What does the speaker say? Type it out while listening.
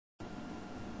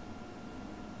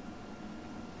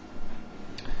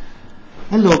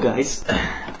Hello guys,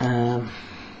 I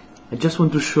just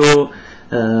want to show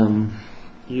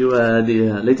you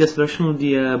the latest version of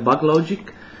the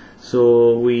BugLogic.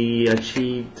 So we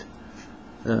achieved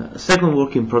a second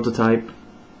working prototype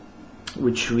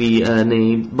which we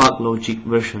named BugLogic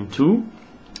version 2,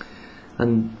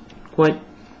 and quite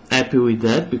happy with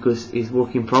that because it's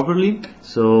working properly.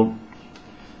 So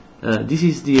this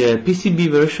is the PCB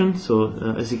version, so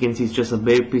as you can see it's just a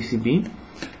bare PCB.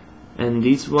 And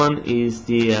this one is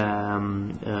the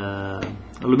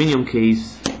aluminum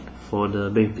case for the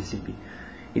bare PCB.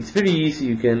 It's very easy.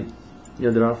 You can,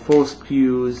 there are 4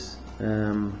 screws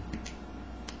and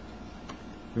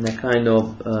a kind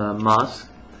of mask,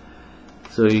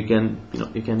 so you can,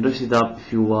 you can dress it up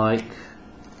if you like,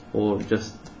 or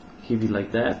just keep it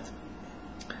like that.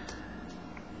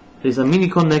 There's a mini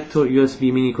connector,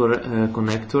 USB mini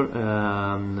connector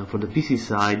for the PC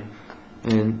side,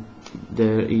 and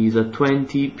there is a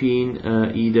 20-pin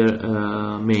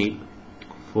header made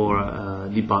for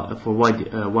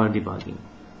wire debugging.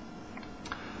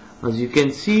 As you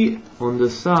can see on the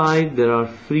side, there are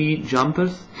 3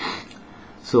 jumpers.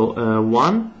 So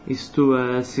one is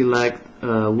to select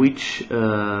which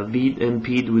bead and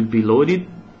PID will be loaded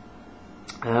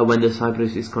when the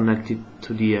Cypress is connected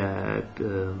to the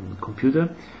computer.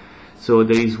 So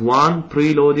there is one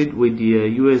preloaded with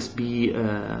the USB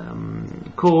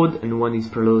code, and one is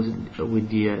preloaded with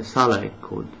the SALAI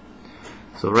code.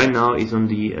 So right now it's on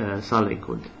the SALAI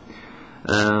code.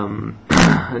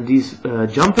 This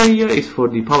jumper here is for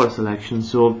the power selection,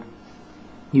 so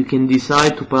you can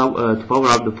decide to power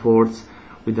up the ports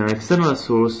with an external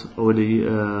source or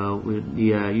with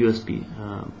the USB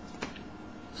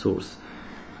source.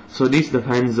 So this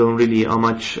depends on really how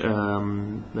much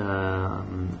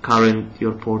current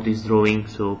your port is drawing.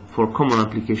 So for common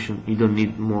application you don't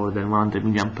need more than 100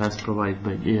 mA provided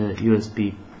by the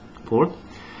USB port.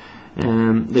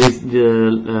 There is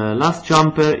the last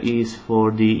jumper is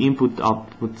for the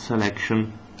input-output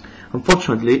selection.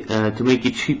 Unfortunately, to make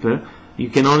it cheaper, you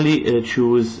can only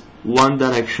choose one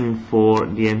direction for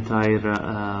the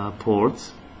entire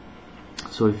ports.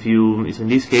 So in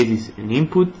this case it's an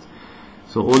input.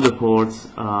 So all the ports,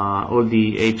 all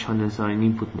the 8 channels are in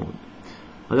input mode.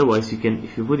 Otherwise, you can,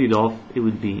 if you put it off, it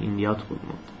will be in the output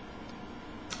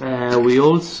mode. We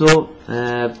also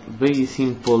have very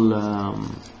simple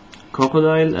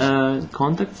crocodile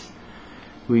contacts,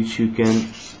 which you can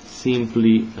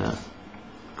simply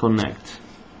connect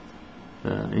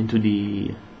into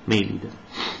the mail leader.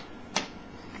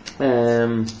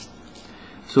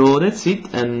 So that's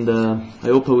it, and I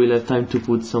hope I will have time to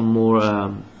put some more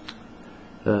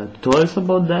tutorials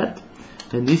about that.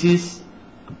 And this is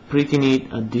a pretty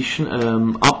neat addition,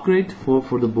 upgrade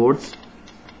for the boards.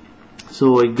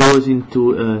 So it goes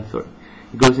into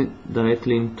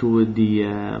directly into the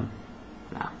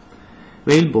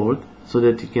mail board, so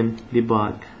that you can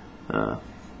debug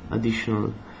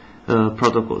additional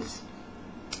protocols.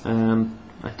 I'll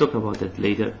talk about that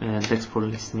later. Thanks for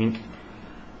listening.